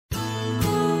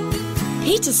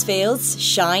Petersfield's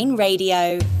Shine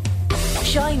Radio.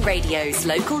 Shine Radio's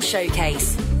local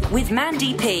showcase with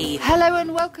Mandy P. Hello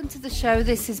and welcome to the show.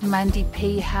 This is Mandy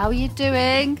P. How are you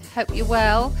doing? Hope you're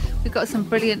well. We've got some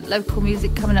brilliant local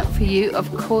music coming up for you.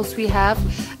 Of course we have,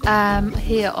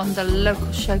 here on the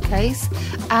local showcase.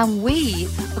 And we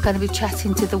are going to be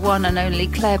chatting to the one and only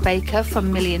Claire Baker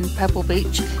from Million Pebble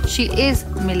Beach. She is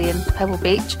Million Pebble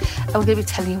Beach. And we're going to be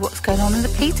telling you what's going on in the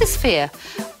Petersphere.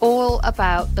 All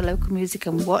about the local music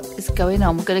and what is going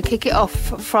on. We're going to kick it off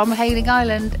from Hayling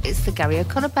Island. It's the Gary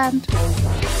O'Connor Band.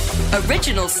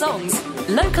 Original songs,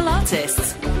 local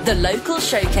artists, the local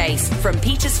showcase from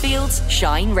Petersfield's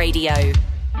Shine Radio.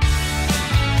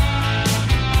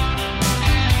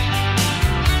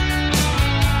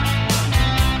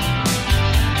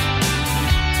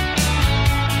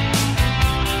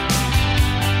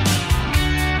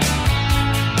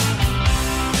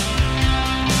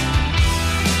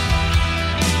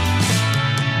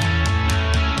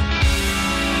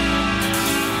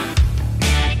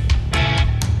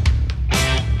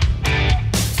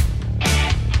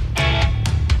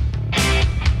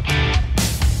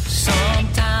 Some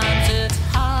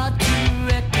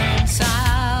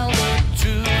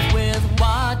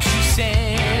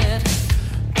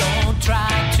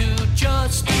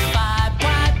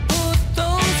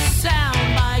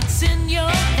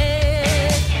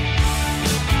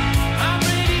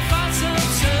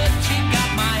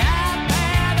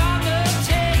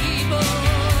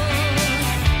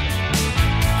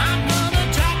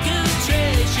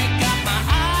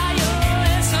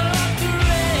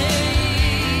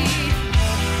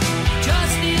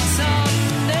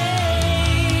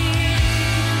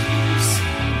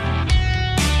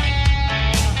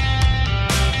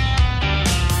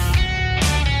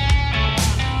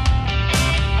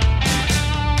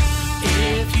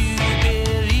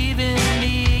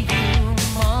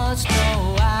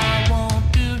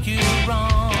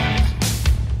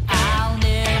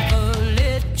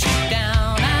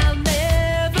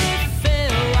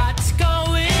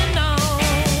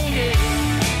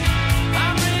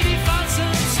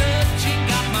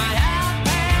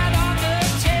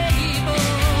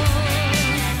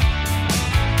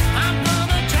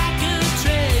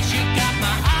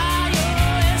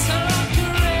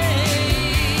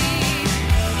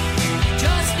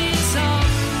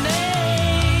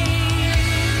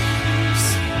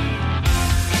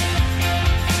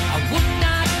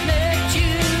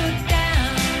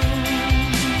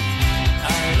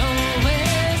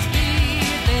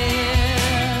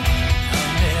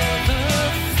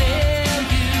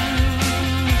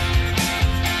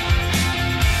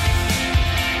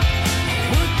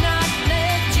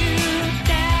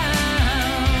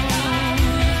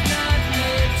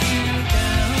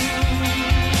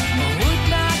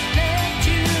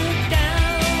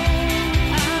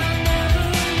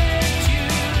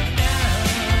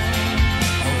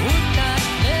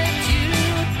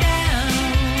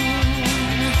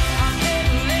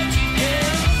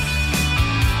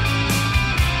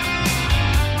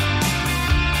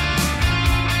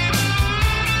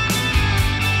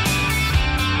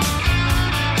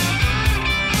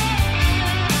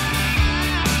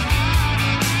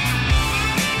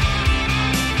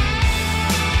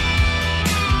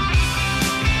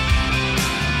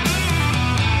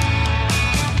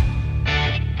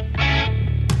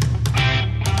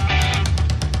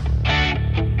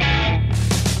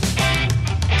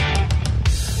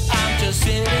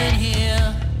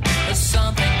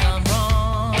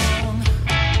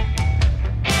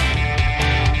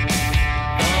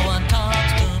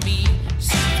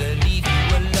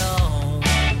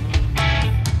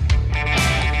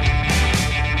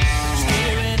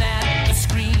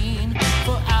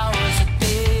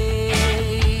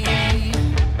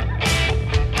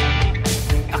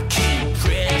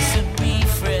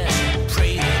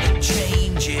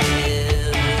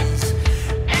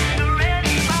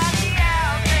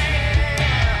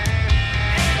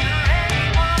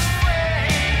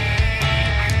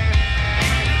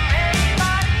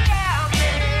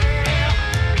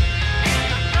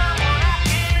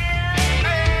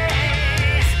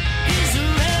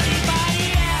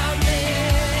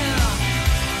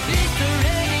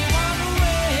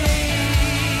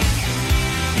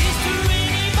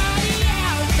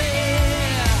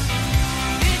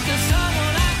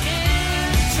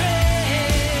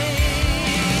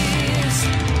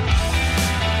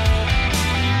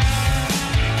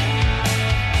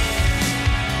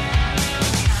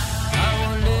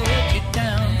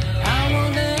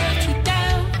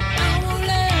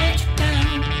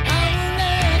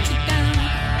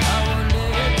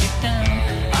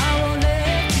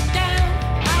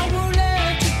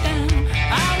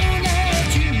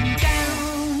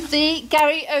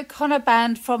Gary O'Connor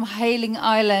Band from Hayling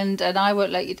Island, and I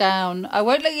Won't Let You Down. I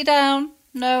won't let you down.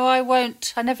 No, I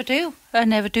won't. I never do. I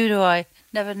never do I?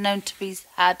 Never known to be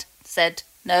said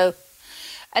no.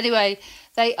 Anyway,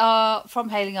 they are from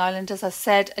Hayling Island, as I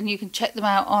said, and you can check them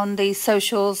out on the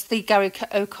socials, the Gary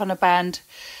O'Connor Band,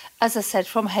 as I said,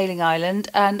 from Hayling Island.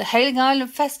 And the Hayling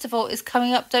Island Festival is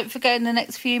coming up, don't forget, in the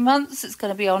next few months. It's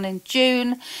going to be on in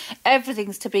June.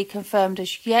 Everything's to be confirmed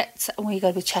as yet, and we're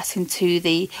going to be chatting to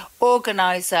the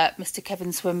organiser, Mr.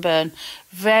 Kevin Swinburne,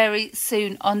 very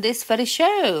soon on this very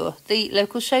show, the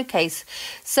local showcase.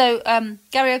 So,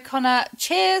 Gary O'Connor,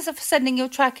 cheers for sending your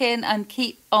track in, and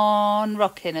keep on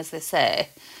rocking, as they say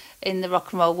in the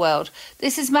rock and roll world.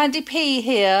 This is Mandy P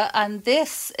here, and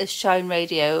this is Shine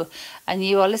Radio, and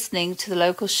you are listening to the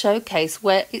local showcase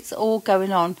where it's all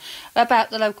going on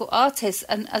about the local artists.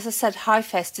 And as I said, High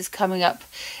Fest is coming up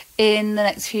in the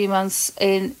next few months,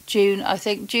 in June, I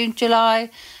think, June, July,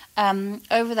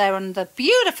 over there on the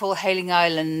beautiful Hayling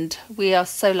Island. We are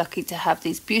so lucky to have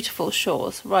these beautiful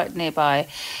shores right nearby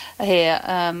here,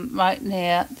 right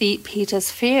near the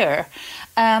Petersphere.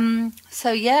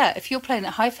 So yeah, if you're playing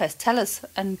at High Fest, tell us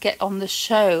and get on the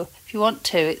show if you want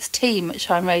to. It's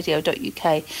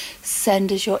team@shineradio.uk.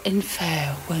 Send us your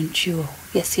info, won't you?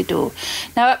 Yes, you do.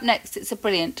 Now up next, it's a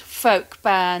brilliant folk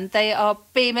band. They are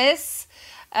Bemis,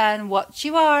 and What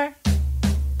You Are.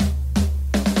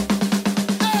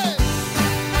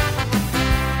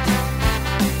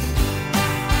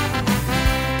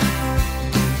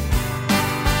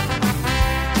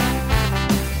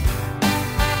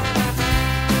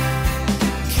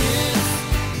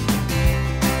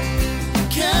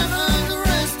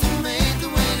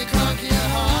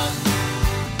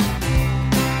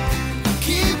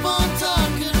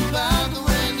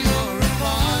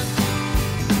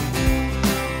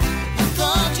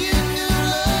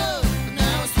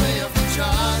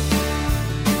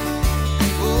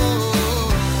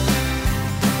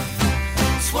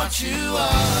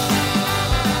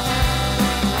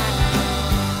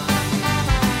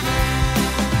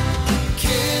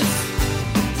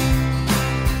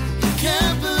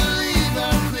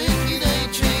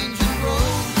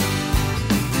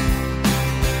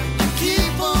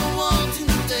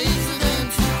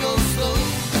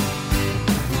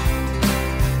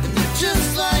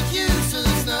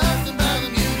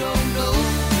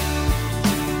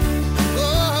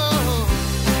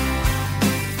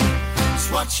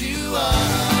 You are.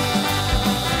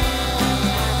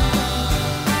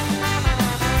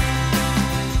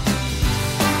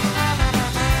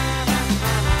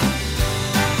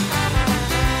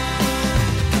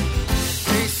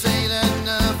 They say that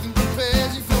nothing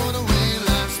prepares you for the way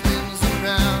life spins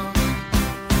around,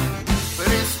 but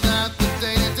it's not the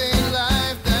day-to-day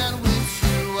life that whips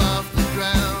you off the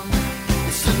ground.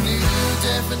 It's a new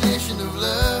definition of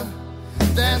love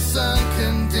that's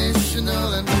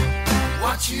unconditional, and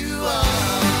what you are.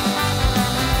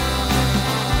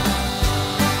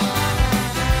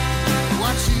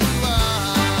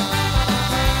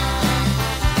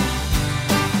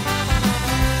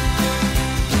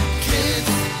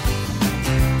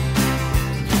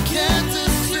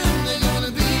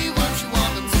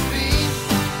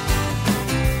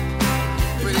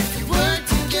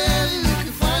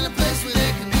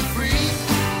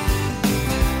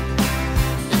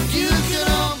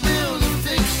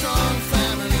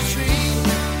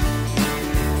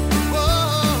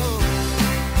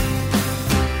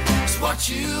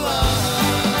 You are.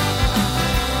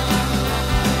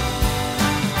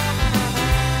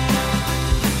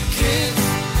 Kids,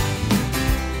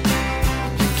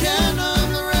 you can't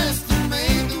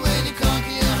underestimate the way they conquer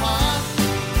your heart.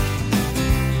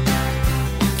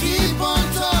 Keep on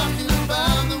talking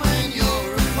about the when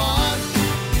you're apart.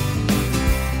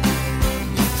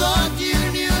 You thought you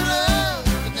knew love,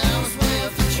 but now it's way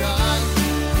off the chart.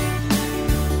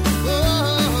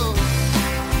 Whoa,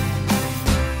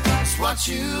 it's what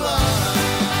you are.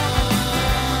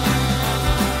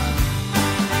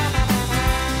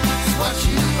 It's what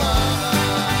you are.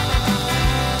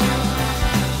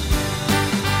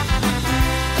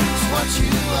 It's what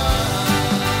you are.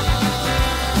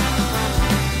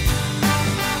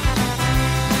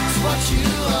 It's what you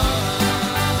are.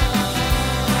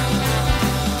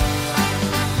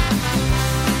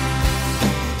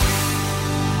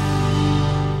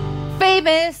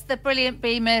 Bemis, the brilliant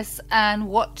Bemis, and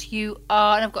What You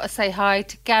Are. And I've got to say hi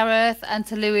to Gareth and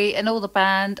to Louis and all the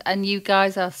band, and you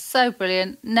guys are so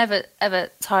brilliant. Never ever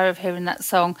tire of hearing that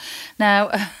song.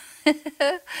 Now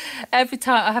every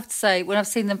time, I have to say, when I've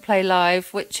seen them play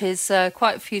live, which is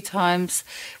quite a few times,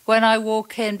 when I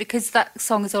walk in, because that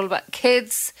song is all about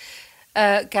kids,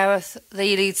 Gareth,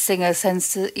 the lead singer,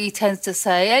 tends to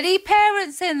say, any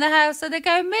parents in the house? And they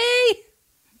go, me!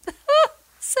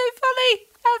 So funny.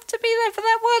 I have to be there for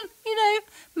that one. You know,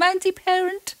 Mandy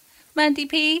Parent. Mandy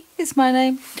P is my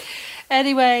name.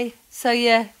 Anyway, so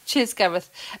yeah, cheers, Gareth.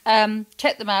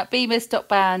 Check them out.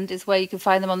 Bemis.band is where you can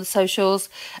find them on the socials.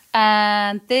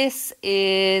 And this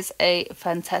is a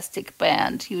fantastic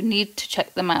band. You need to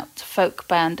check them out. Folk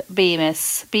band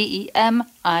Bemis.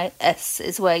 Bemis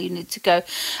is where you need to go.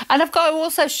 And I've got to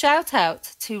also shout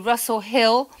out to Russell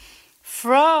Hill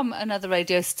from another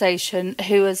radio station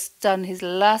who has done his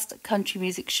last country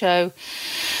music show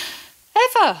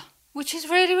ever. Which is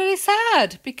really, really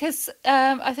sad because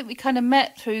I think we kind of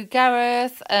met through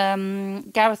Gareth.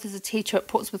 Gareth is a teacher at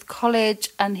Portsmouth College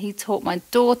and he taught my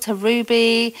daughter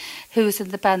Ruby, who was in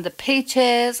the band The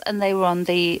Peaches, and they were on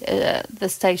the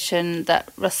station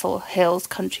that Russell Hill's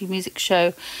country music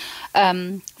show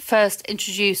first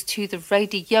introduced to the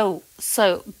radio.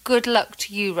 So good luck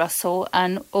to you, Russell,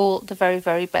 and all the very,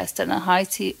 very best. And a hi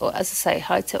to, or as I say,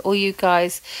 hi to all you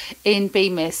guys in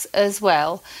Bemis as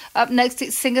well. Up next,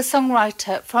 it's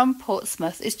singer-songwriter from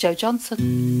Portsmouth. It's Joe Johnson.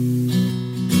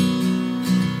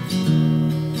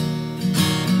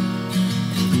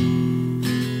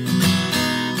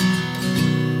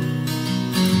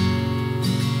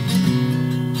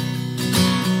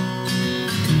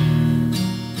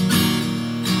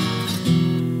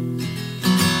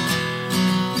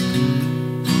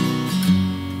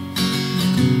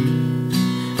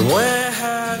 Where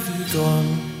have you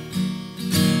gone?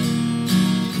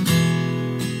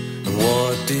 And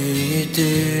what do you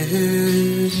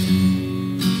do?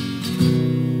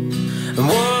 And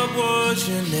what was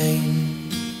your name?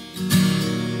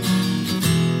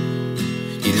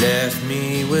 You left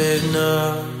me with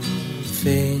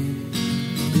nothing.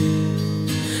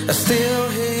 I still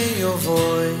hear your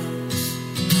voice.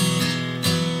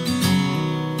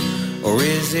 Or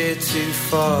is it too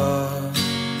far?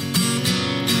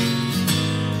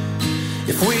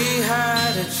 If we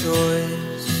had a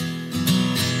choice,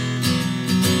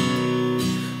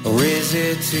 or is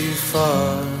it too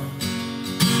far?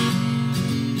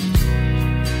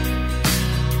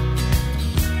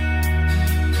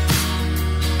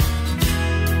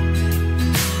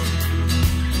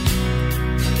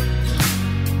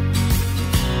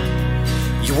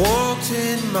 You walked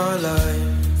in my life,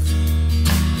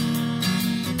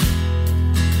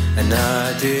 and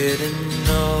I didn't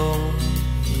know.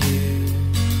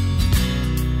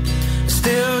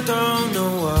 Still don't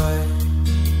know why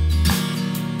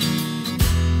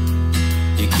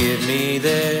you give me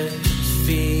this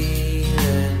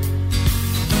feeling.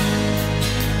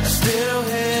 I still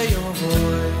hear your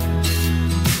voice.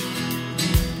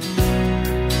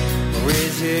 Or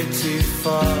is it too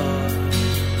far?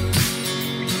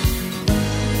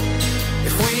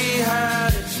 If we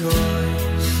had a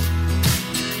choice,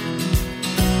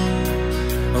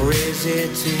 or is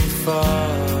it too far?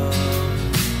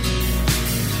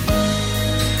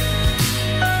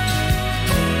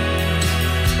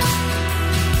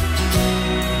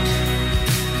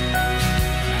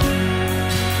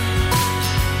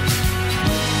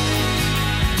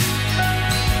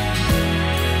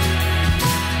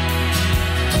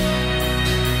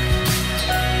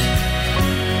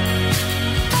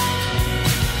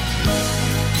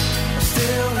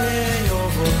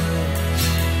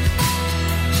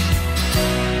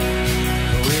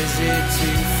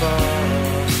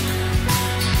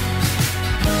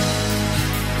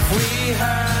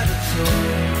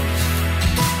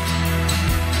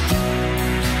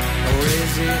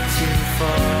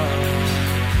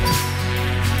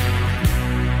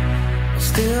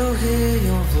 Still hear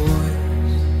your voice,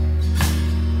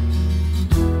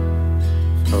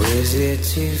 or is it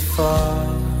too far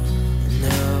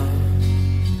now?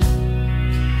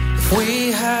 If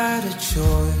we had a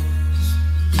choice,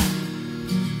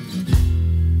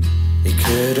 it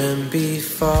couldn't be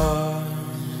far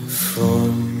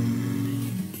from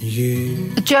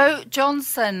you. Joe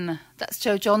Johnson. That's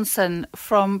Joe Johnson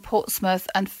from Portsmouth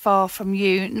and Far From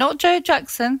You. Not Joe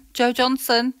Jackson. Joe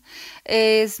Johnson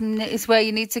is where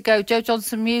you need to go. Joe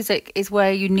Johnson music is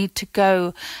where you need to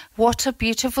go. What a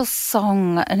beautiful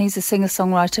song. And he's a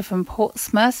singer-songwriter from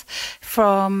Portsmouth.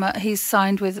 He's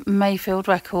signed with Mayfield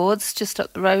Records just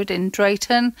up the road in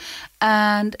Drayton.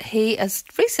 And he has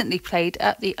recently played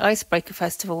at the Icebreaker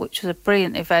Festival, which was a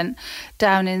brilliant event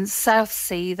down in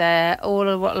Southsea there, all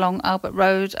along Albert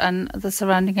Road and the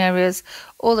surrounding areas.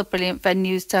 All the brilliant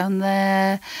venues down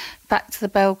there, back to the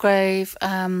Belgrave.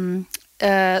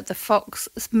 the Fox,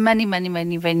 many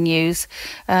venues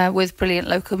with brilliant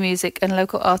local music and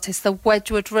local artists. The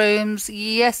Wedgwood Rooms,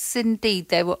 yes, indeed,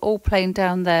 they were all playing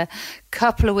down there a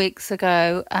couple of weeks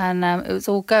ago, and it was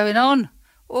all going on.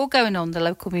 The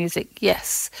local music,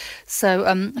 yes. So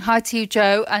hi to you,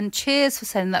 Joe, and cheers for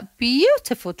sending that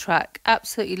beautiful track.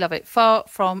 Absolutely love it. Far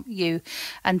From You,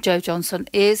 and Joe Johnson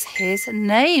is his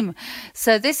name.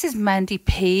 So this is Mandy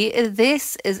P.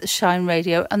 This is Shine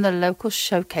Radio and the local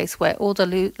showcase where all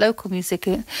the local music,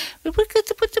 where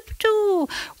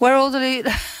all the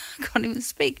I can't even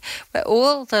speak, where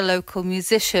all the local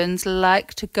musicians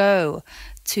like to go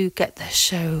to get their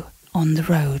show on the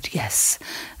road. Yes.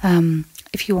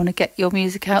 If you want to get your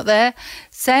music out there,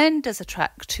 send us a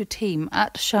track to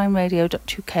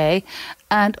team@shineradio.uk.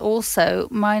 And also,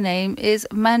 my name is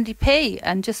Mandy P.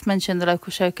 And just mention the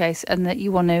local showcase and that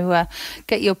you want to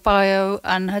get your bio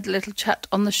and had a little chat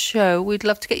on the show. We'd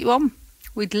love to get you on.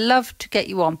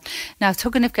 Now,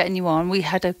 talking of getting you on, we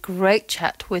had a great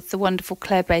chat with the wonderful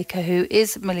Claire Baker, who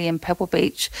is Millie in Pebble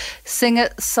Beach,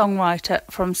 singer-songwriter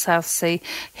from Southsea.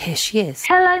 Here she is.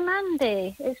 Hello,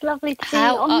 Mandy. It's lovely to be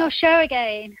on your show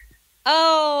again.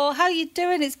 Oh, how are you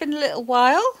doing? It's been a little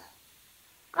while.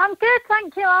 I'm good,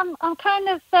 thank you. I'm kind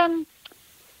of...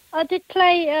 I did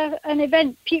play an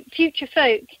event, Future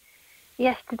Folk,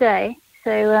 yesterday,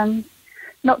 so...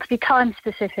 not to be time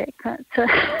specific, but...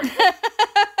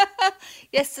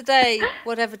 Yesterday,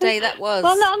 whatever day that was.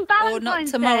 Well, not on Valentine's or not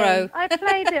tomorrow. Day. I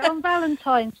played it on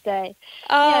Valentine's Day.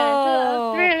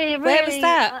 Oh, yeah, really, where was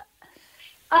that?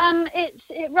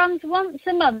 It runs once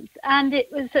a month, and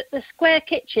it was at the Square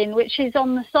Kitchen, which is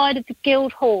on the side of the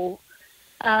Guildhall.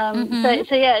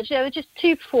 So yeah, there were just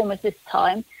two performers this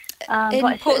time.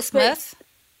 In Portsmouth?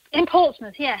 In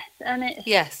Portsmouth, yes. And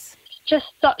it's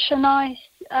just such a nice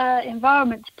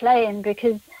environment to play in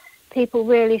because people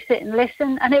really sit and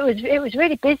listen, and it was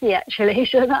really busy actually,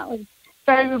 so that was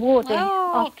very rewarding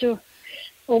after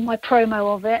all my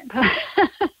promo of it.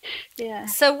 Yeah.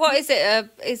 So what is it?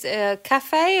 Is it a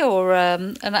cafe or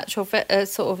an actual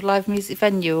sort of live music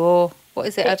venue, or what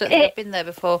is it? I don't think I've been there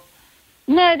before.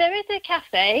 No, there is a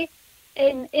cafe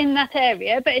in that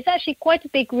area, but it's actually quite a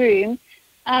big room.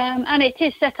 And it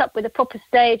is set up with a proper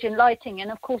stage and lighting, and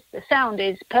of course the sound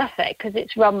is perfect because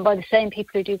it's run by the same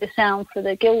people who do the sound for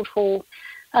the Guildhall.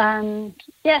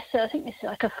 Yes, so I think this is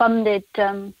like a funded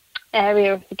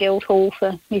area of the Guildhall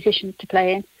for musicians to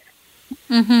play in.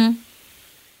 Mhm.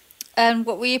 And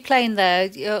what were you playing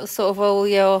there? Sort of all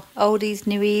your oldies,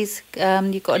 newies.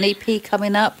 You've got an EP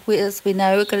coming up, as we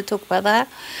know. We're going to talk about that.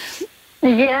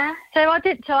 Yeah. So I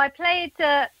did. So I played.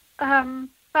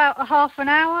 About a half an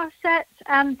hour set,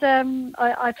 and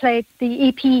I played the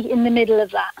EP in the middle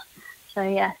of that. So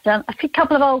yeah, a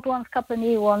couple of old ones, a couple of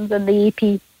new ones, and the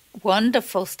EP.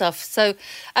 Wonderful stuff. So,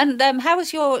 and how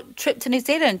was your trip to New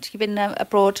Zealand? You've been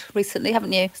abroad recently,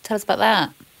 haven't you? Tell us about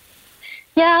that.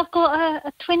 Yeah, I've got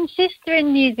a twin sister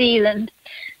in New Zealand.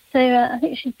 So I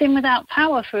think she's been without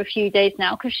power for a few days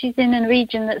now because she's in a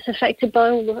region that's affected by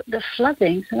all the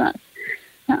flooding. So that's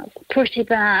pretty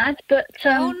bad, but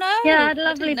oh no! Yeah, I had a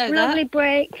lovely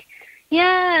break.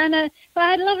 Yeah, and I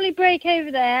had a lovely break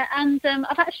over there, and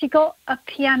I've actually got a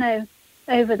piano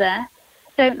over there.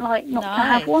 Don't like not to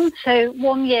have one. So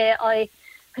one year I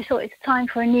thought it's time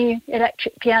for a new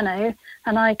electric piano,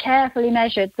 and I carefully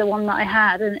measured the one that I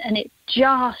had, and it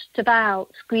just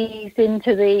about squeezed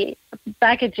into the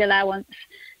baggage allowance.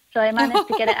 So I managed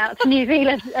to get it out to New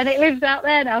Zealand, and it lives out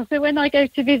there now. So when I go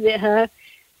to visit her,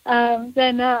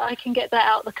 then I can get that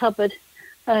out the cupboard.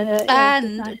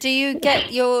 And nice. do you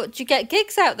get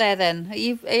gigs out there then? Are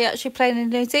you actually playing in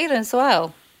New Zealand as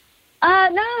well? No,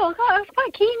 I was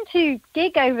quite keen to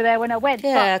gig over there when I went.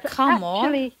 Yeah, but come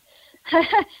actually, on.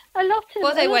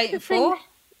 What are they waiting for?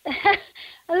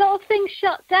 A lot of things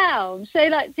shut down. So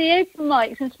like the open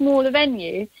mics and smaller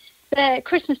venues, their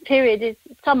Christmas period is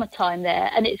summertime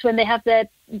there, and it's when they have their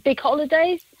big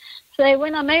holidays. So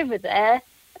when I'm over there,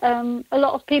 a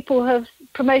lot of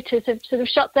promoters have sort of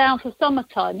shut down for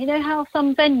summertime. You know how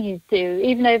some venues do,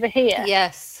 even over here.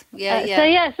 Yes,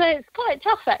 yeah. So it's quite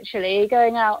tough actually,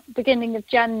 going out beginning of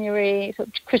January, sort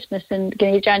of Christmas and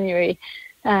beginning of January.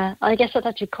 I guess I'd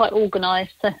have to be quite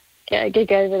organised to get a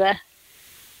gig over there.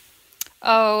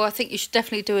 Oh, I think you should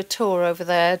definitely do a tour over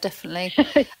there, definitely.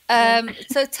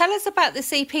 So tell us about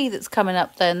this EP that's coming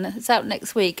up then. It's out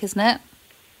next week, isn't it?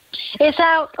 It's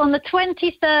out on the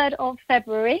 23rd of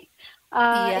February.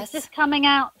 Yes. It's just coming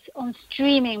out on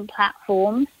streaming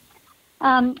platforms.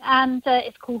 And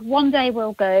it's called One Day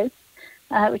We'll Go,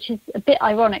 which is a bit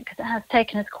ironic because it has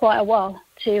taken us quite a while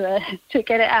to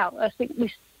get it out. I think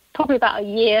we probably about a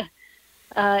year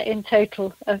in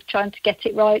total of trying to get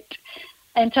it right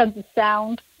in terms of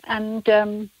sound. And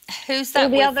who's that all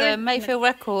the with? other Mayfield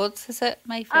Records, is it?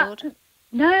 Mayfield?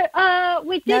 No,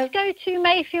 we did go to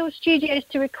Mayfield Studios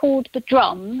to record the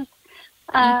drums.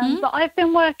 But I've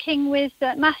been working with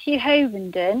Matthew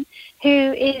Hovenden,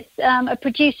 who is a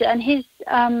producer, and his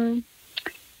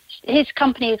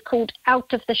company is called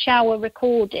Out of the Shower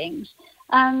Recordings.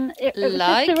 It was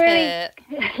like just a really, it.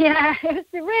 Yeah, it was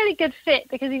a really good fit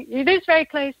because he lives very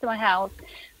close to my house.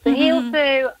 So he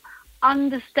also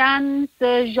understands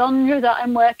the genre that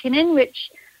I'm working in, which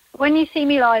when you see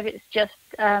me live, it's just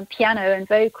piano and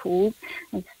vocals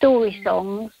and story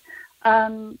songs.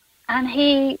 And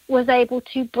he was able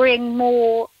to bring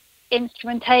more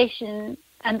instrumentation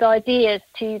and ideas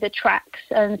to the tracks.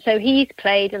 And so he's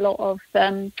played a lot of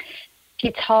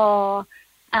guitar,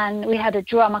 and we had a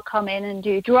drummer come in and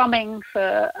do drumming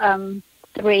for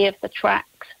 3 of the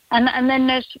tracks. And then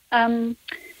there's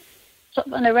sort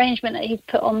of an arrangement that he's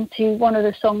put onto one of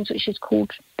the songs, which is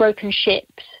called Broken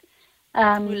Ships. We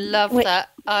love that.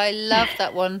 I love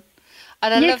that one.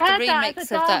 And I love the remix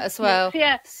of that as well.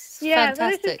 Yeah, fantastic. Well,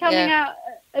 this is coming out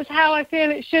as how I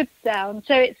feel it should sound.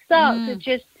 So it starts with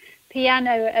just piano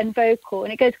and vocal,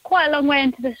 and it goes quite a long way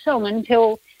into the song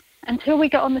until we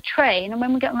get on the train. And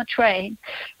when we get on the train,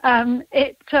 the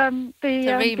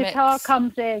guitar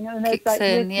comes in, and there's like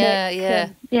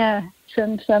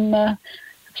some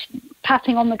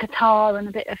patting on the guitar and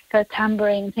a bit of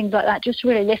tambourine and things like that. Just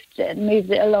really lifts it and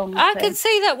moves it along. I can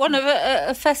see that one of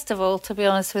a festival, to be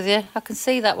honest with you. I can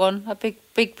see that one, a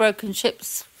big Broken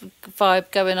Ships vibe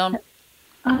going on.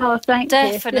 Oh, thank you.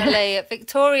 Definitely at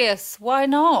Victorious. Why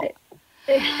not?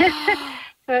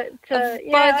 But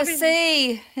by the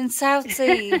sea in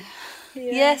Southsea.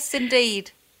 Yes,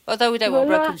 indeed. Although we don't want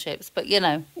Broken Ships, but you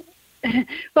know.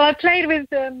 Well, I played with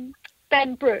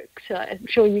Ben Brooks. I'm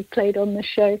sure you've played on the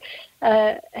show.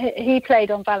 He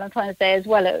played on Valentine's Day as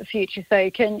well at Future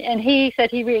Folk, and he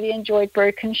said he really enjoyed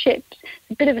Broken Ships.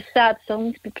 It's a bit of a sad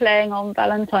song to be playing on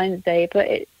Valentine's Day, but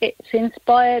it's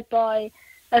inspired by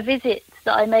a visit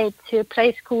that I made to a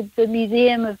place called the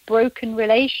Museum of Broken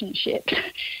Relationships.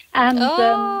 And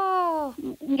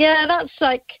that's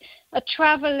like a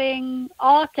travelling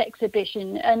art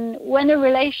exhibition, and when a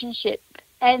relationship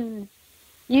ends,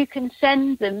 you can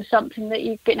send them something that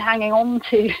you've been hanging on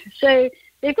to. So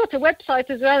they've got a website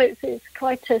as well. It's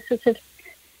quite a sort of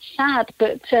sad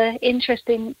but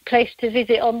interesting place to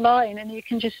visit online, and you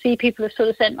can just see people have sort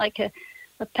of sent like a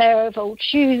pair of old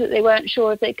shoes that they weren't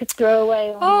sure if they could throw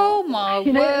away. Oh, my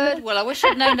word. Well, I wish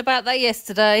I'd known about that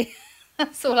yesterday.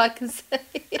 That's all I can say.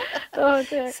 Oh,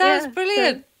 dear. Sounds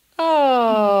brilliant.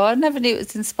 Oh, I never knew it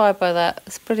was inspired by that.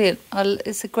 It's brilliant.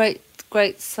 It's a great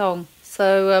song.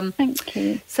 So, thank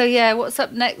you. So, yeah, what's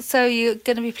up next? So you're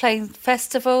going to be playing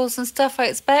festivals and stuff, I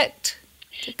expect?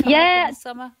 To come up in the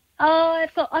summer? Oh,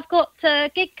 I've got a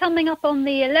gig coming up on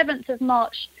the 11th of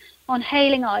March on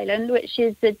Hayling Island, which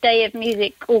is the day of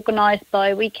music organised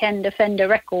by Weekend Offender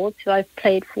Records, who I've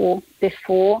played for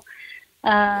before.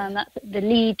 That's at the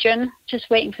Legion. Just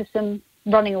waiting for some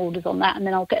running orders on that, and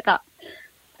then I'll get that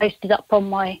posted up on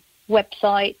my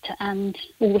website and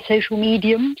all the social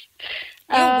mediums.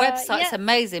 Your website's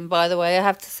amazing, by the way, I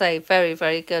have to say. Very,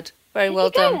 very good. Very well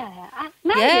done.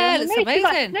 Yeah, it looks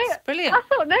amazing. It's brilliant. I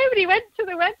thought nobody went to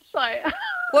the website.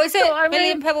 What is it?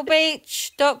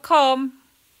 MillionPebbleBeach.com?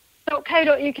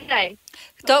 .co.uk.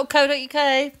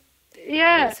 .co.uk?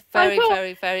 Yeah. It's very,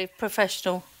 very, very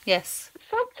professional. Yes.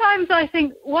 Sometimes I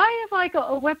think, why have I got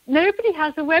a web? Nobody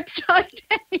has a website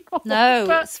anymore.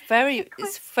 No, it's very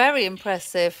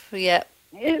impressive. Yeah.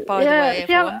 By the way,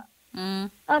 everyone.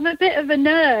 I'm a bit of a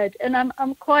nerd, and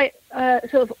I'm quite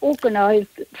sort of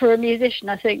organised for a musician,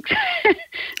 I think.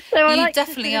 So you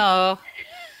definitely are.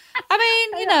 I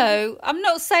mean, you know, I'm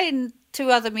not saying to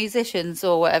other musicians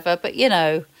or whatever, but you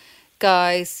know,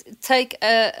 guys, take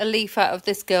a leaf out of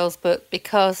this girl's book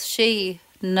because she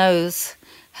knows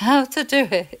how to do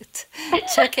it.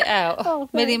 Check it out.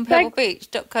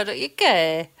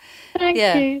 MillionPebbleBeach.co.uk. Thank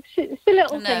you. It's the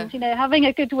little things, you know, having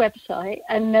a good website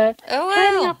and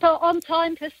turning up on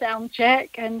time for sound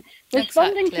check and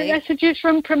responding to messages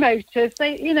from promoters.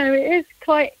 They, you know, it is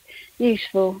quite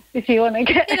useful if you want to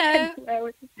get booked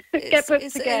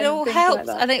again. It all helps,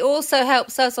 and it also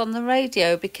helps us on the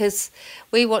radio because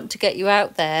we want to get you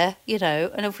out there, you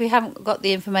know, and if we haven't got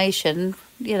the information,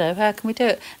 you know, how can we do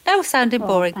it? Now sounding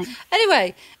boring. Thanks.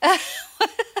 Anyway,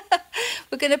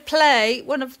 we're going to play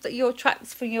one of your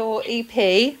tracks from your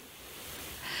EP,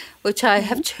 which I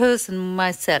have chosen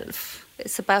myself.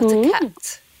 It's about a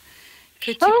cat.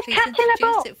 Could you please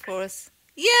introduce it for us?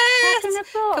 Yes. Cat in a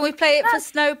Box. Can we play it for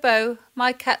Snowbo?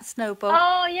 My cat Snowbo.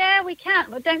 Oh, yeah, we can.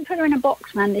 But don't put her in a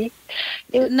box, Mandy.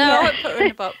 No, yeah. I won't put her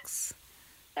in a box.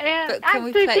 Yeah, But can we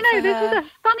actually, play you know, it for this her? is a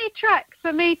funny track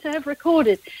for me to have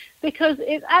recorded because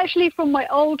it's actually from my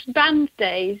old band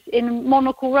days in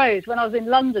Monocle Rose when I was in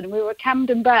London. We were a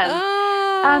Camden band.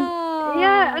 Oh.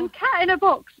 And Cat in a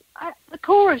Box, the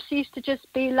chorus used to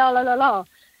just be la la la la.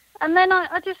 And then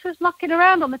I just was mucking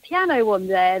around on the piano one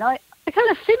day and I kind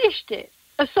of finished it.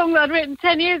 A song that I'd written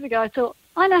 10 years ago. I thought,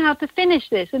 I know how to finish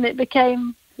this. And it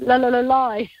became la la la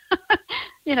la.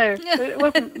 You know, it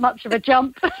wasn't much of a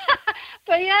jump.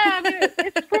 But yeah, I mean,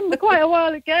 it's from quite a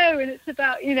while ago, and it's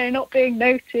about, you know, not being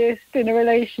noticed in a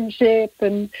relationship,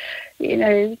 and, you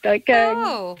know, like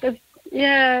going,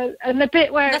 yeah, and the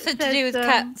bit where nothing to do with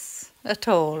cats at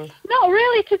all. Not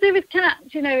really to do with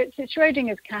cats. You know, it's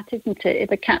Schrodinger's cat, isn't it?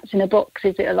 If a cat's in a box,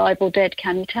 is it alive or dead?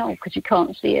 Can you tell? Because you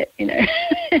can't see it, you know.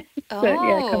 So,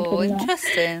 oh,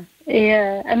 interesting.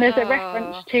 Yeah, and there's a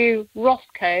reference to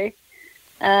Rothko,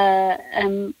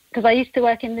 because I used to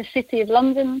work in the City of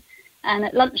London. And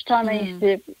at lunchtime, I used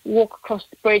to walk across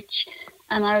the bridge,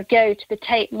 and I would go to the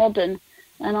Tate Modern,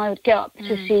 and I would go up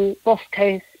to see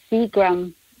Rothko's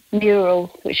Seagram murals,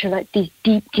 which are like these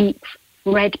deep, deep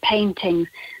red paintings.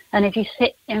 And if you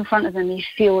sit in front of them, you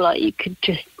feel like you could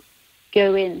just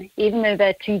go in. Even though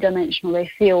they're two-dimensional, they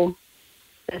feel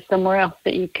there's somewhere else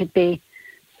that you could be.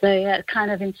 So, yeah, it's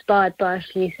kind of inspired by a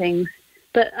few things.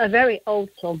 But a very old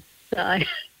song that I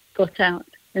got out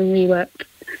and reworked.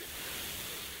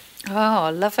 Oh, I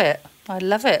love it. I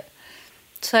love it.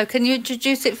 So can you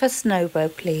introduce it for Snowbo,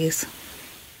 please?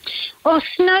 Well,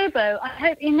 Snowbo, I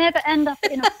hope you never end up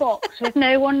in a box with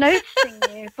no one noticing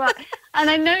you. And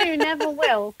I know you never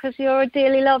will because you're a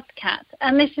dearly loved cat.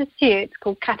 And this is to you. It's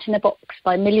called Cat in a Box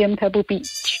by Million Pebble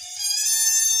Beach.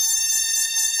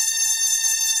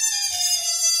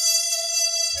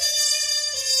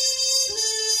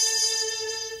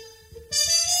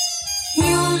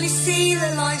 You only see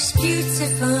that life's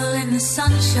beautiful in the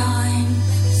sunshine.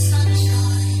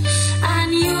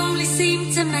 And you only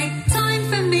seem to make time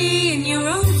for me in your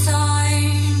own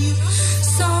time.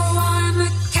 So I'm a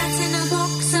cat in a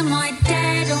box and my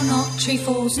dead or not tree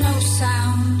falls no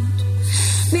sound.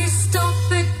 Missed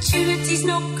opportunities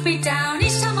knock me down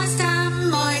each time I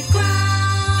stand my ground.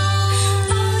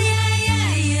 Oh yeah,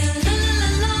 yeah, yeah. La la la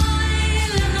la,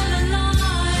 la la la.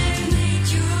 Made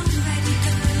your own ready,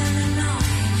 la la la la.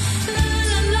 La la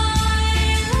la, la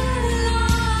la la.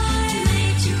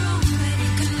 Made your own ready,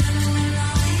 la la la la.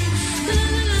 La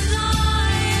la la,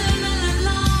 la la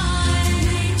la.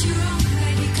 Made your own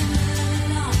ready, la la la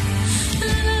la.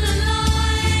 La la la, la la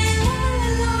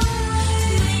la.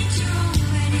 Made your own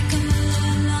ready, la la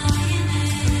la la.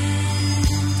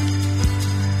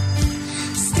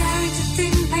 Staring to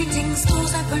thin paintings,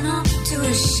 doors open up to a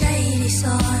shady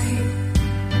side.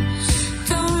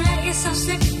 Don't let yourself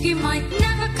slip, you might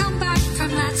never come back from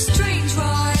that strange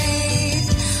ride.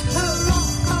 Put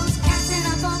Rothko's cat in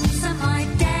a box and my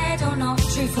dead or not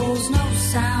tree falls no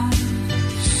sound.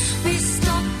 Missed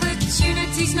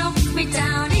opportunities knock me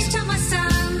down each time I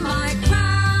stand my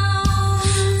ground.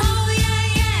 Oh yeah,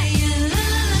 yeah, yeah. La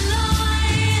la la la,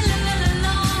 la la la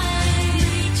la.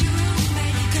 Made your own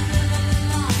ready, la la la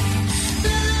la.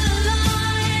 La la la la, la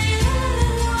la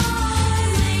la.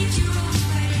 Made your own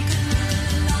ready, la la la la. La la la la, la la la. Made your own ready, la la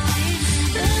la la.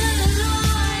 La la la la,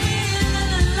 la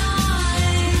la la.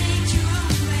 Made your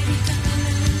own ready, la la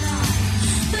la la.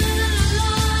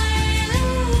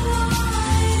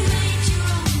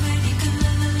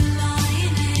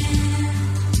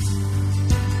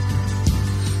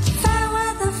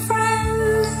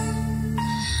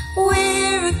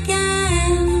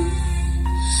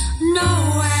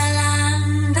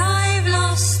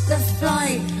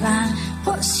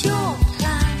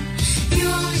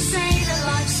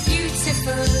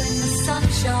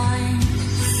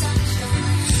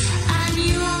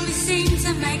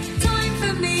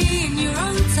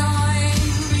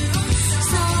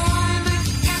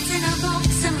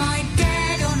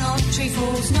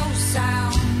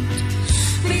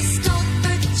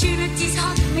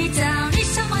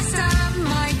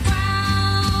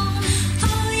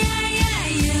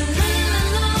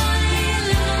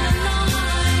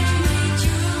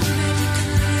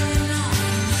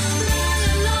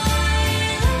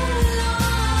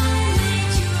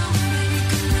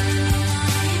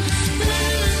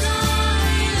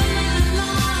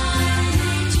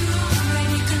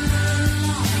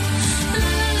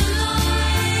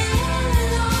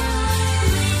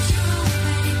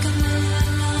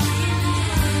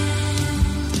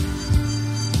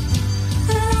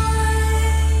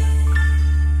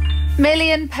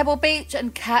 Million, Pebble Beach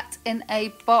and Cat in a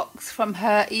Box from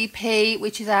her EP,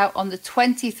 which is out on the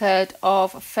 23rd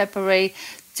of February.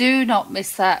 Do not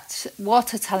miss that.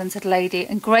 What a talented lady,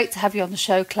 and great to have you on the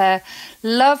show, Claire.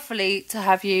 Lovely to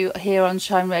have you here on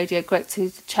Shine Radio. Great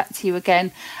to chat to you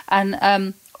again,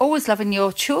 and always loving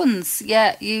your tunes.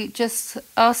 Yeah, you just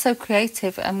are so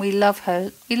creative, and we love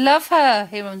her. We love her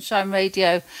here on Shine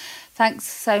Radio. Thanks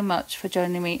so much for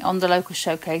joining me on the local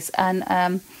showcase,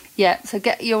 and yeah, so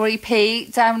get your EP,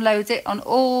 download it on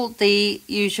all the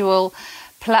usual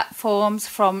platforms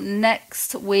from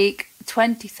next week,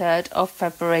 23rd of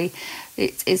February.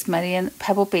 It is Million,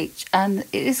 Pebble Beach, and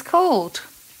it is called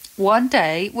One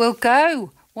Day We'll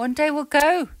Go. One day we'll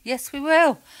go. Yes, we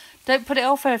will. Don't put it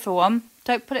off, everyone.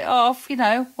 Don't put it off. You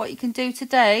know, what you can do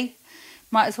today,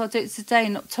 might as well do it today,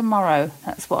 not tomorrow.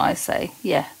 That's what I say.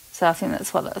 Yeah, so I think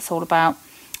that's what that's all about.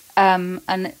 And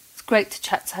it's great to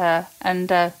chat to her, and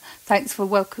thanks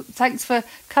for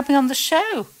coming on the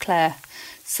show, Claire.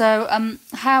 So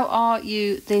how are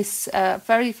you this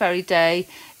very, very day?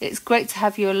 It's great to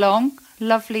have you along.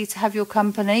 Lovely to have your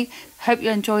company. Hope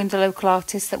you're enjoying the local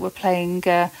artists that we're playing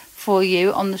for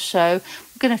you on the show.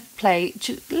 We're going to play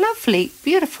lovely,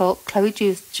 beautiful Chloe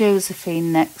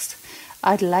Josephine next.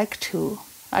 I'd like to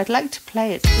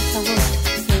play it. Yes, I would.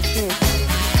 Here it is.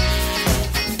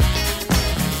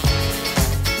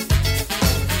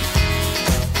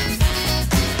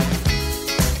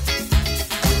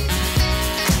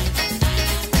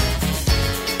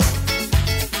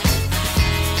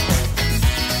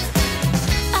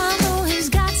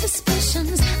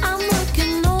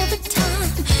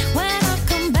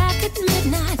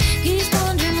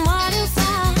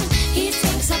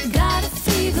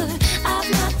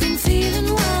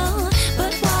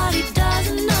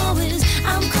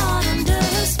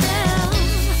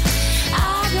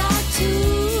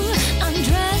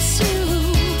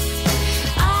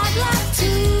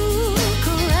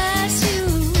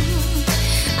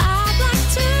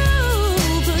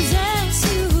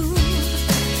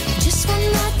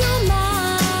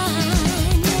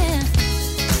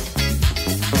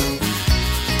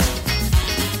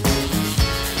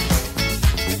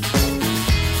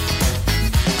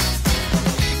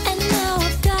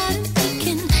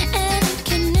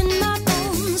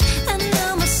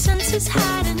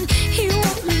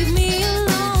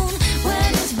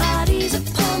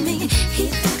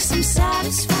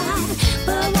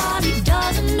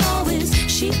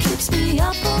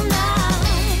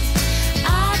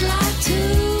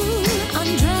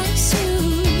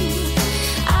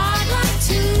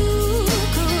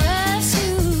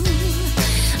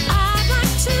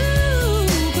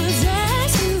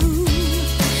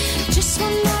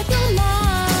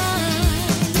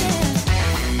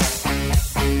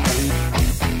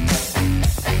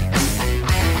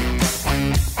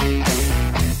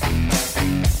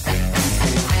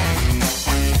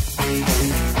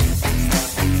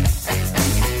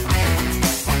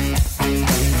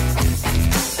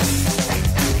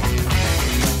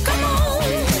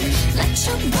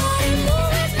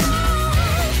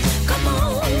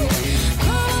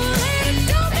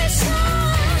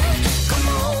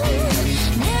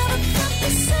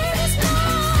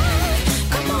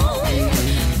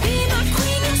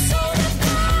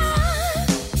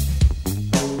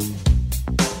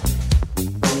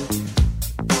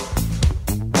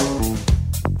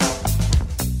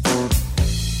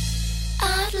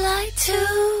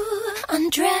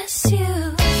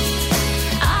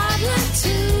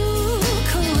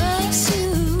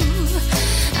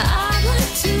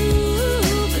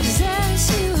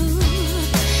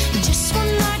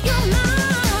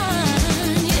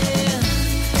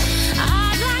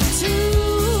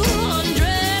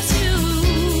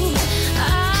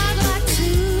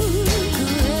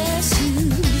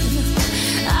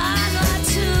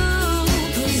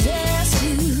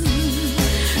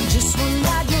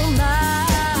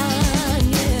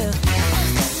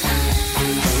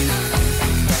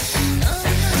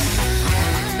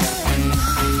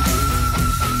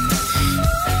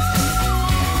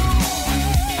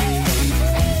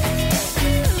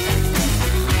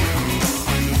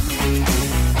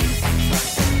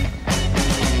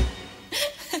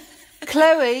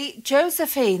 Chloe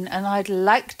Josephine, and I'd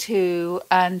like to,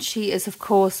 and she is of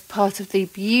course part of the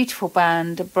beautiful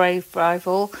band Brave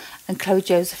Rival, and Chloe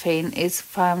Josephine is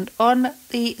found on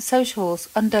the socials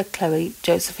under Chloe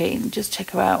Josephine. Just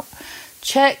check her out.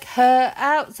 Check her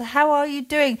out. So how are you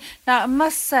doing? Now I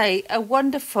must say a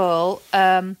wonderful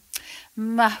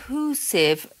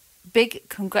massive big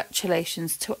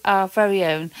congratulations to our very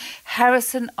own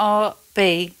Harrison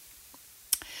R.B.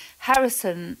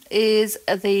 Harrison is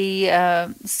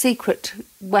the secret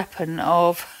weapon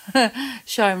of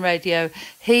Shine Radio.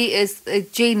 He is a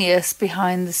genius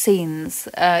behind the scenes.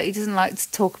 He doesn't like to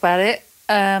talk about it,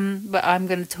 but I'm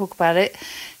going to talk about it.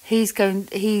 He's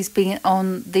been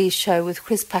on the show with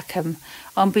Chris Packham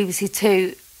on BBC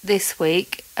Two this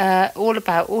week, all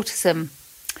about autism.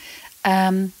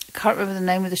 Can't remember the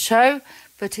name of the show,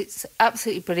 but it's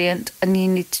absolutely brilliant and you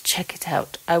need to check it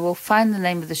out. I will find the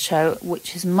name of the show,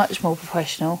 which is much more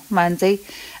professional, Mandy,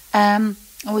 and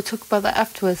we'll talk about that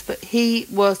afterwards. But he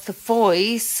was the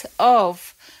voice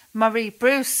of Murray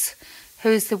Bruce, who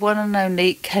is the one and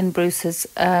only Ken Bruce's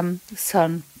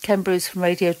son, Ken Bruce from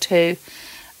Radio 2.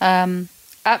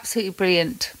 Absolutely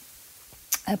brilliant.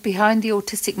 Behind the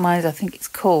Autistic Minds, I think it's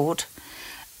called.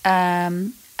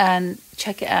 And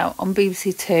check it out on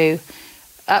BBC Two.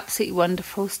 Absolutely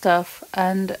wonderful stuff.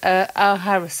 And Al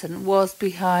Harrison was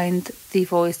behind the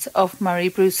voice of Murray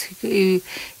Bruce, who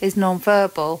is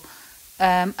non-verbal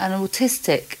and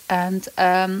autistic. And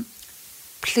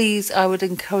please, I would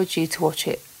encourage you to watch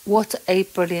it. What a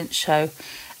brilliant show.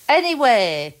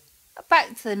 Anyway,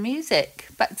 back to the music.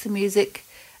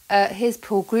 Here's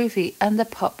Paul Groovy and the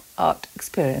Pop Art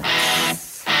Experience.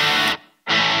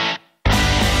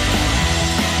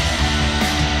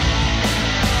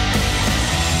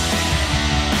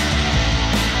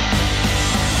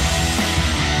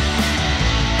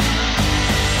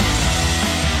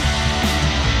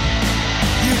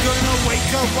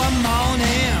 One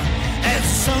morning as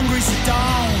the sun greases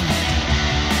dawn,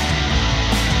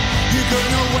 you're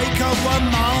gonna wake up one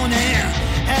morning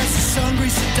as the sun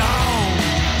greases dawn.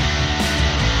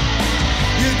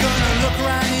 You're gonna look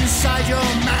around inside your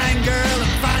mind, girl,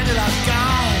 and find it all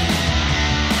gone.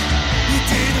 You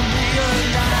didn't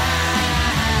realize,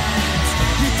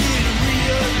 you didn't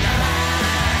realize,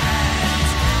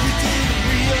 you didn't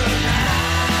realize,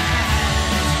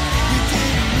 you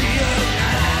didn't realize.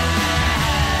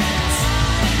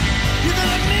 You're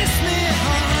gonna miss me,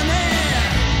 honey.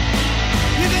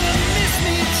 You're gonna miss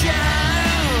me,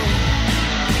 child.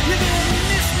 You're gonna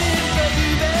miss me,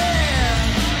 baby.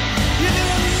 You're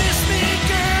gonna miss me,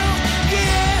 girl.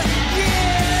 Yeah, yeah.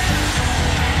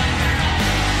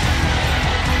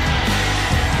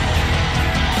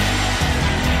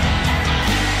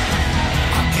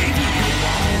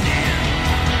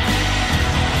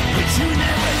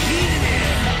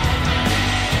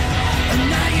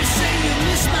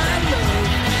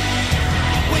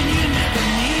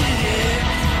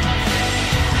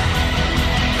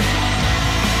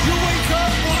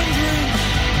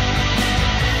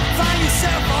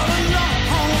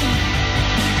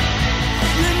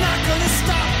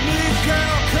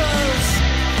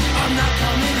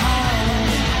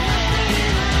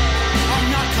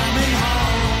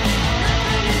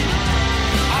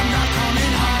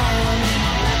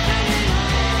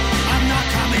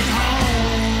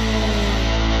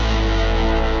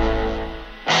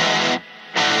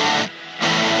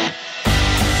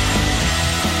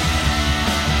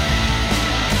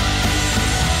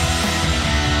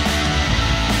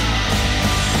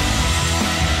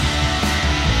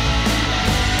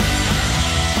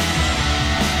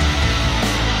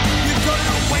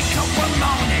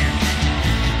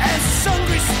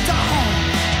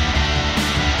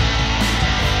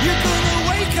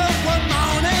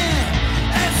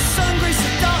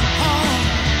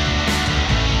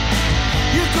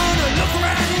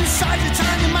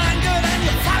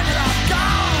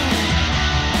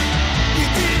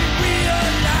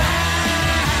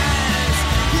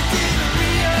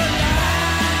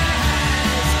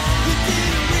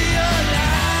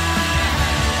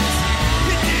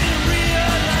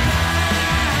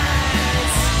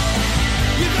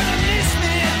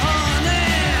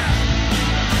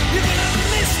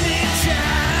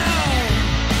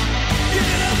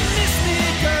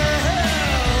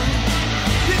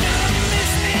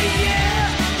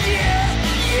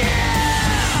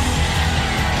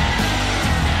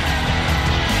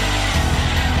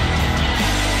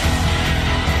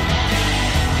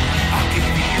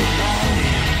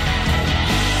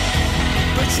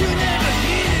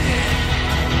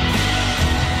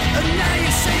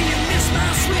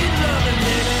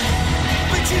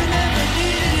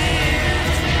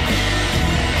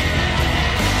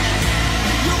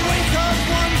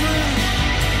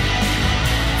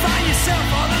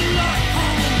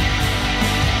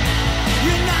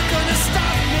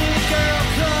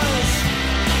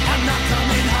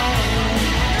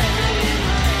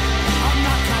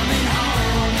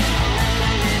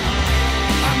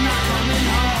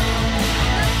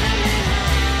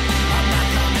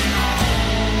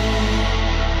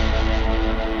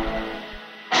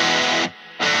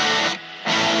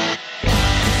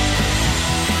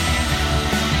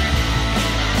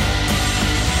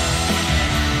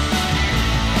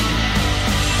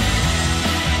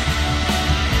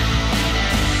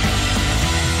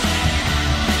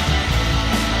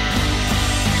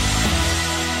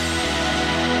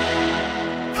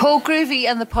 Paul Groovy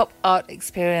and the Pop Art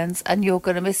Experience, and You're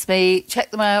Gonna Miss Me. Check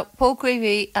them out, Paul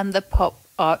Groovy and the Pop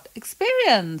Art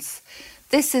Experience.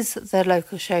 This is the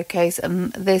local showcase,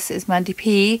 and this is Mandy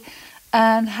P.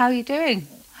 And how are you doing?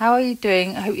 How are you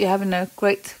doing? I hope you're having a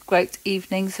great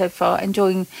evening so far,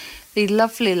 enjoying the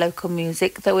lovely local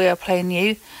music that we are playing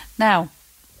you. Now,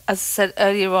 as I said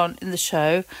earlier on in the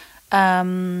show,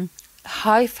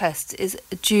 High Fest is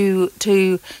due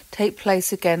to take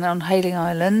place again on Hayling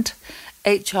Island.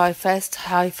 High Fest,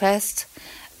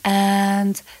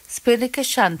 and Spinica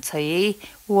Shanty,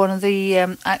 one of the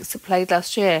acts that played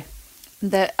last year.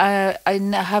 I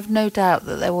have no doubt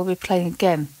that they will be playing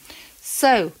again.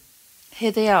 So,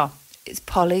 here they are. It's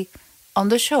Polly on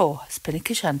the Shore,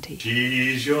 Spinica Shanty.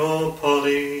 She's your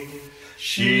Polly,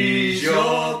 she's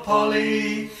your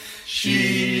Polly,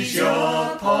 she's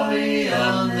your Polly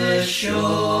on the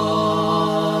shore.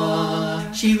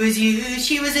 She was used,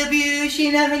 she was abused,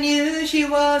 she never knew she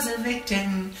was a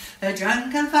victim. Her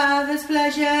drunken father's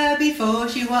pleasure before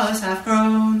she was half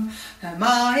grown. Her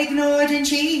ma ignored and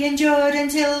she endured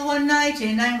until one night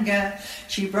in anger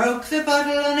she broke the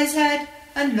bottle on his head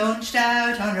and launched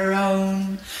out on her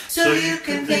own. So you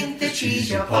can think that she's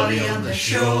your Polly on the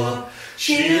shore.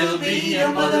 She'll be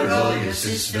your mother or your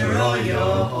sister or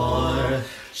your whore.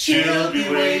 She'll be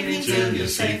waving till you're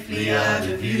safely out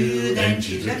of view. Then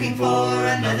she's looking for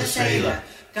another sailor,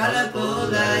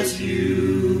 gullible as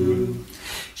you.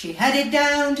 She headed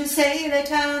down to Sailor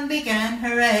Town, began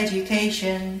her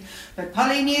education. But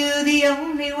Polly knew the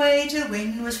only way to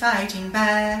win was fighting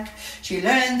back. She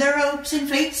learned the ropes and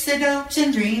fleeced the dopes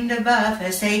and dreamed above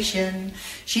her station.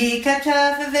 She kept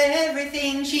half of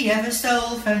everything she ever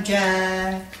stole from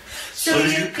Jack. So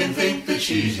you can think that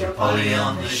she's your Polly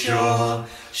on the shore.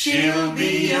 She'll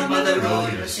be your mother or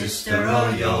your sister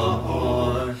or your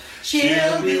whore.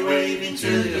 She'll be waving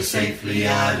till you're safely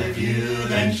out of view.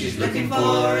 Then she's looking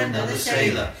for another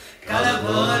sailor,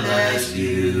 gullible as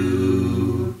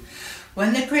you.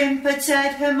 When the crimp had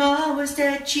said her ma was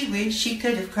dead, she wished she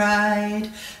could have cried,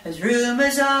 as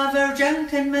rumours of her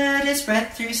drunken murder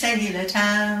spread through Sailor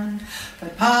Town.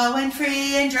 But pa went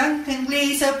free in drunken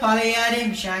glee, so Polly had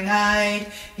him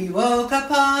shanghaied. He woke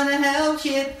upon a hell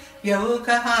ship,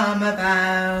 Yokohama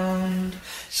bound.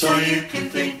 So you can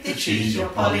think that she's your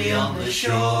Polly on the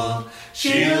shore.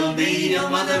 She'll be your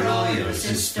mother or your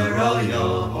sister or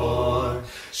your whore.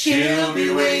 She'll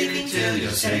be waving till you're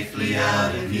safely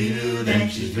out of view. Then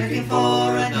she's looking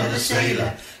for another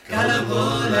sailor,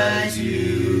 gullible as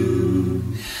you.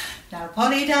 Now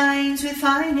Polly dines with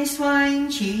finest wine,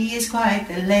 she is quite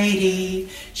the lady.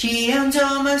 She owns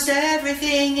almost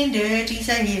everything in dirty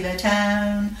Sailor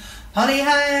Town. Polly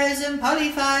hires and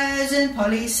Polly fires and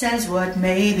Polly says what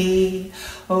maybe.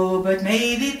 Oh, but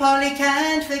maybe Polly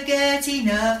can't forget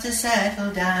enough to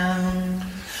settle down.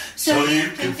 So you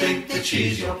can think that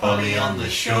she's your Polly on the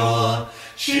shore.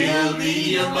 She'll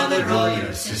be your mother or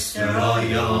your sister or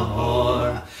your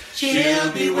whore.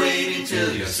 She'll be waiting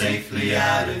till you're safely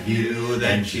out of view.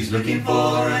 Then she's looking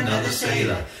for another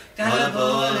sailor,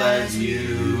 gullible as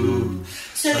you.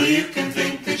 So you can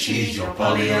think that she's your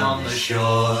Polly on the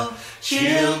shore.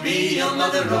 She'll be your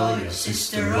mother or your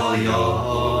sister or your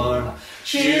whore.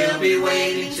 She'll be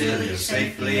waiting till you're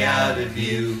safely out of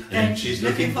view. Then she's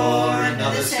looking for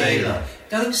another sailor,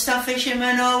 ghost or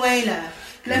fisherman or whaler.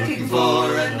 Looking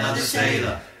for another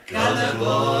sailor,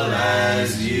 gullible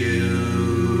as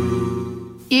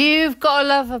you. You've got to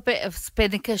love a bit of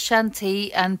Spinica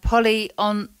Shanty and Polly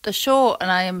on the Shore, and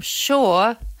I am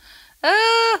sure...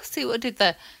 see what I did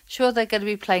there. Sure, they're going to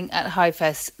be playing at High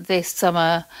Fest this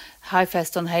summer. High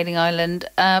Fest on Hayling Island.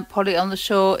 Polly on the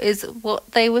Shore is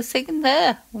what they were singing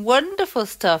there. Wonderful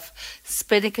stuff.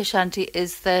 Spinica Shanty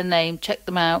is their name. Check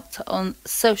them out on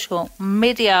social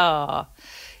media.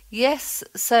 Yes,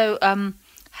 so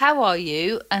how are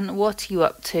you and what are you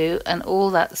up to and all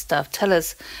that stuff? Tell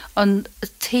us on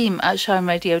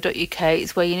team@shineradio.uk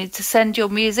is where you need to send your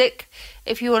music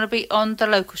if you want to be on the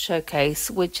local showcase,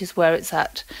 which is where it's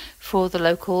at for the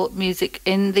local music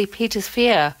in the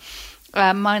Petersphere.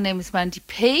 My name is Mandy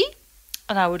P,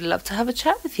 and I would love to have a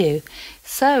chat with you.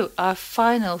 So, our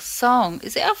final song.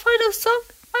 Is it our final song?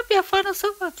 It might be our final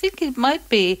song. I think it might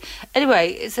be.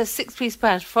 Anyway, it's a 6-piece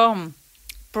band from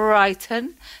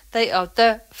Brighton. They are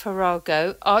the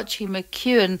Farrago. Archie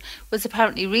McEwen was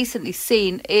apparently recently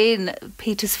seen in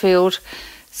Petersfield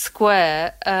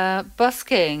Square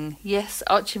busking. Yes,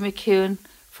 Archie McEwen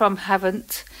from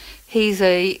Havant. He's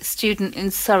a student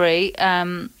in Surrey,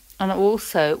 and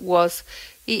also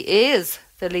he is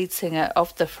the lead singer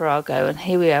of the Farrago. And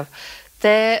here we have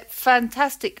their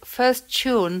fantastic first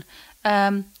tune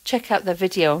check out their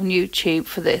video on YouTube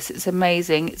for this. It's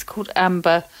amazing. It's called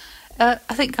Amber. I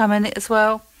think I'm in it as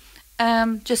well.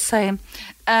 Just saying.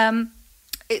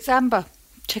 It's Amber.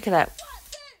 Check it out.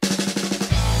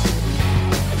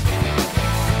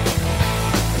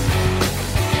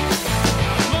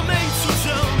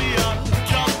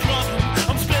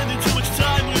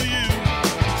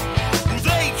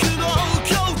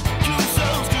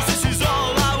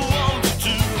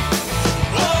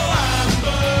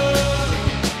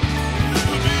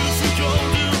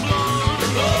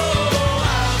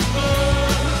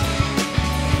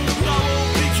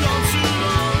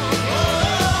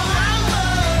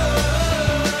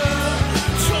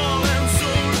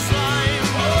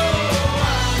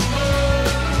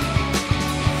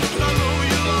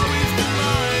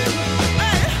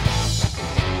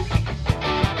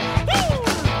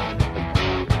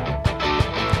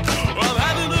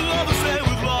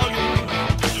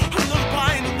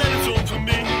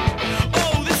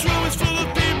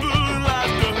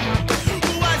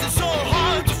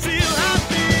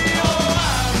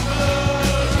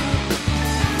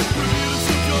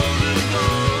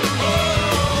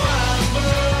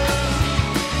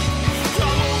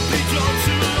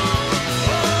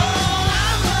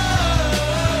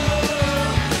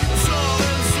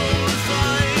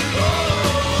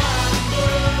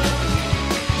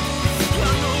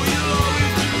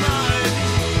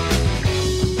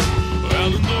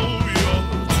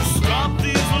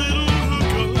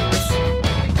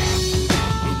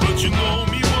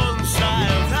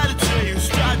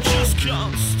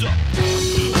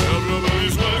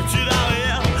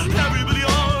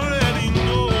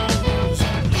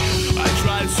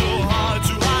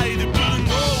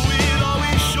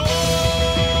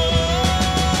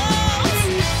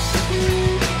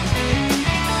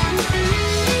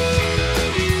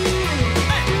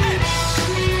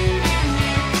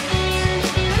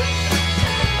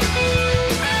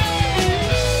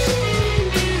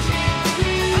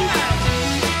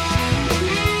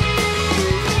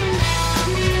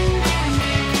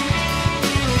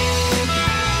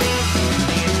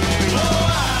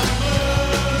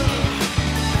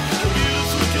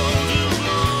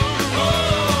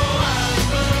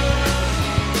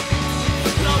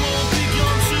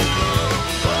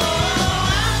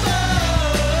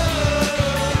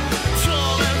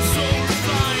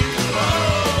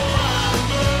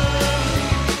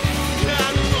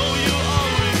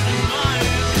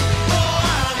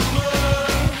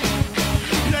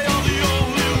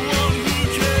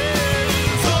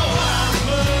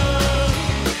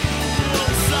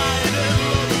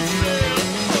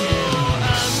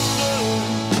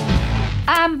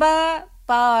 Amber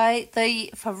by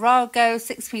the Farrago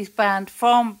six-piece band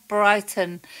from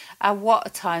Brighton. And what a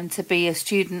time to be a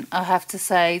student, I have to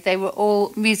say. They were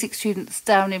all music students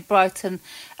down in Brighton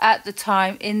at the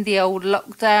time in the old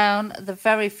lockdown, the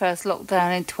very first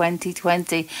lockdown in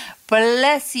 2020.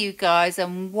 Bless you guys,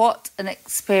 and what an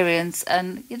experience.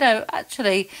 And,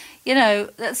 actually,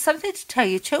 that's something to tell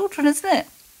your children, isn't it?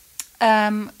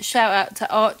 Shout out to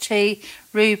Archie,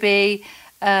 Ruby,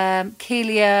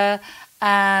 Keelia,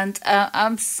 and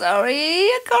I'm sorry,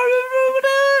 I can't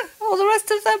remember all the rest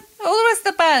of them, all the rest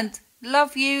of the band.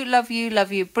 Love you, love you,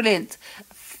 love you. Brilliant.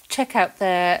 Check out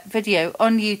their video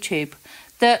on YouTube.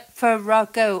 The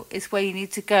Farrago is where you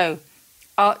need to go.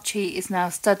 Archie is now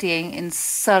studying in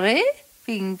Surrey,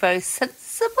 being very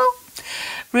sensible.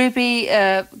 Ruby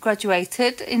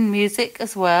graduated in music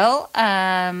as well.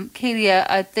 Keelia,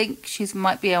 I think she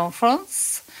might be en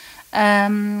France.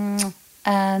 And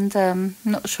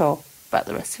not sure about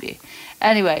the rest of you.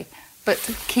 Anyway, but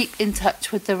keep in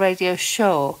touch with the radio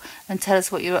show and tell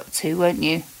us what you're up to, won't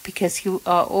you? Because you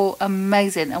are all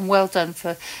amazing, and well done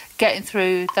for getting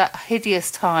through that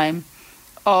hideous time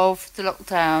of the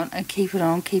lockdown and keeping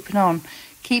on. Keep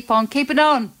on keeping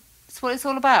on. That's what it's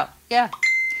all about. Yeah.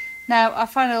 Now, our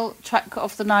final track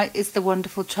of the night is the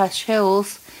wonderful Trash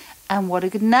Hills. And what a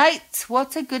good night.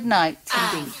 What a good night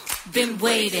indeed. I've been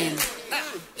waiting.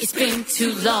 It's been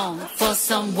too long for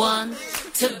someone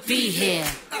to be here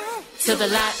till the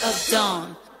light of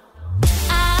dawn.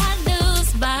 I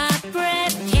lose my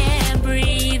breath, can't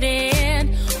breathe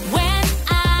in. When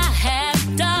I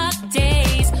have dark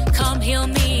days, come heal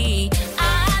me.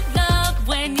 I love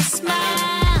when you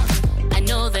smile. I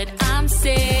know that I'm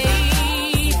safe.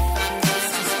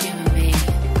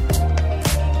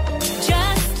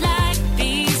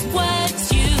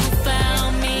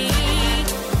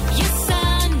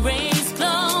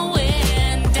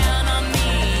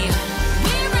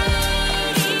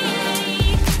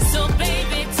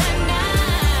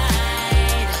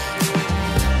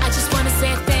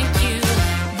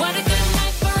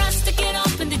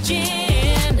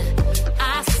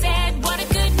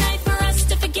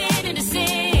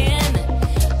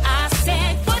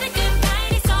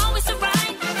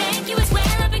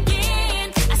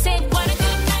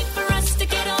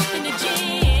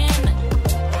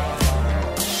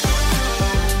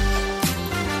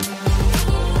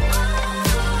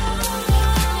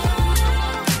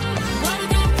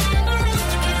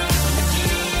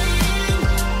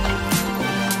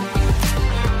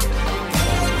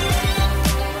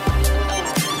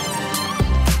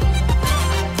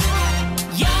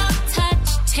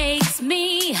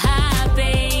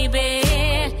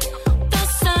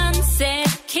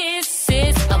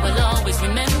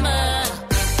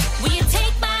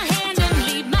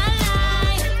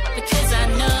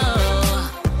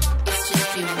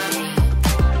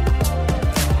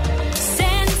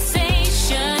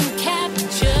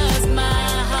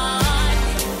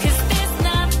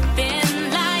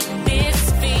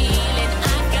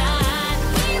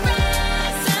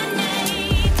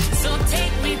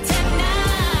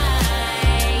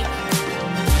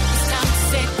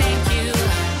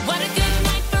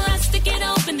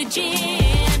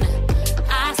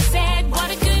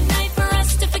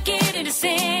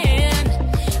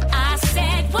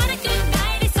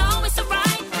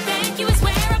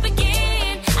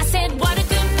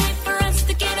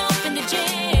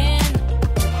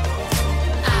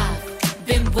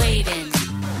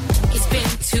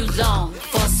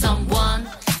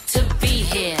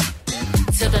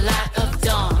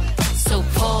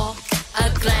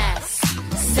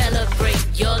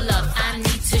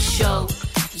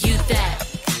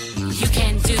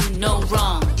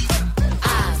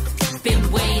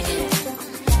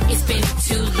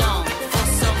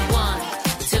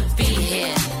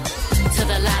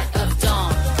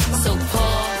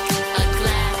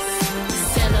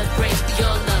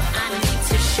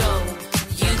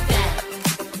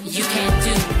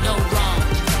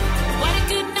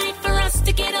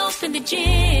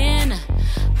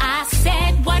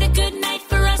 good night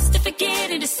for us to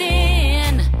forget into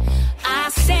sin. I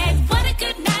said, what a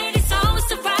good night, it's always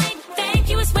so right. Thank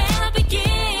you is where I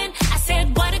begin. I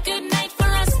said, what a good night for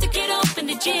us to get up in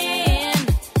the gin.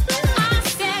 I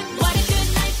said, what a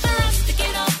good night for us to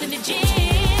get up in the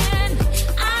gin.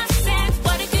 I said,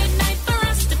 what a good night for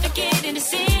us to forget into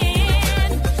sin.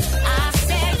 I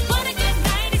said, what a good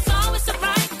night, it's always so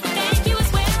right. Thank you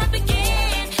is where I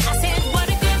begin. I said, what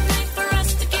a good night for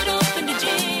us to get up in the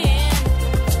gin.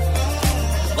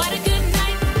 What a good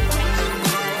night.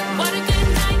 What a good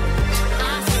night. I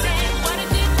said, what a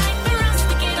good night for us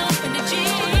to get up in the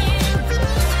gin.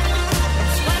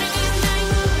 What a good night.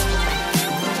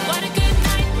 What a good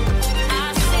night. I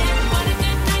said, what a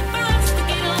good night for us to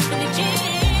get up in the gin.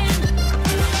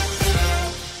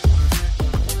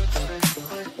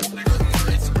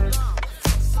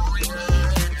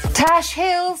 Tash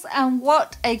Hills, and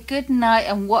what a good night,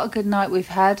 and what a good night we've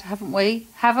had, haven't we?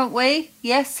 Haven't we?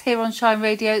 Yes, here on Shine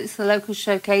Radio, it's the local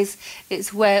showcase.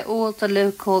 It's where all the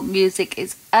local music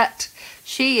is at.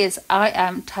 She is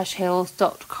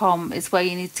iamtashhills.com is where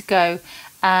you need to go.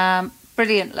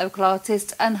 Brilliant local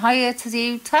artist, and hiya to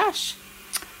you, Tash.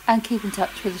 And keep in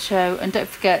touch with the show, and don't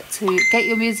forget to get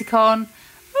your music on.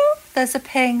 Oh, there's a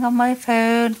ping on my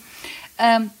phone.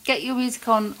 Get your music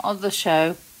on the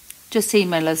show. Just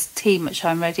email us,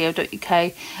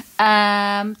 team@shineradio.uk.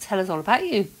 Tell us all about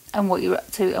you and what you're up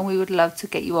to, and we would love to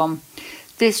get you on.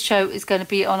 This show is going to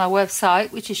be on our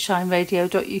website, which is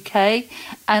shineradio.uk,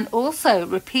 and also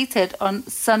repeated on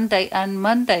Sunday and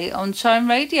Monday on Shine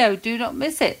Radio. Do not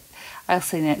miss it. I'll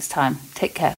see you next time.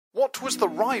 Take care. What was the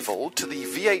rival to the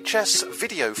VHS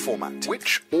video format?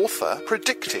 Which author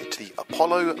predicted the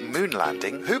Apollo moon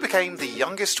landing? Who became the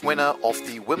youngest winner of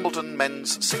the Wimbledon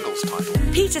men's singles title?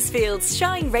 Petersfield's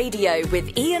Shine Radio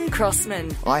with Ian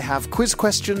Crossman. I have quiz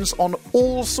questions on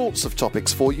all sorts of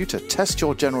topics for you to test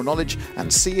your general knowledge and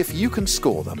see if you can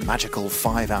score the magical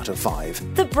 5 out of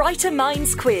 5. The Brighter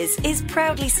Minds quiz is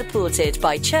proudly supported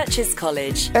by Churches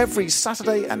College. Every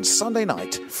Saturday and Sunday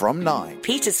night from 9.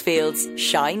 Petersfield's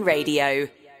Shine Radio.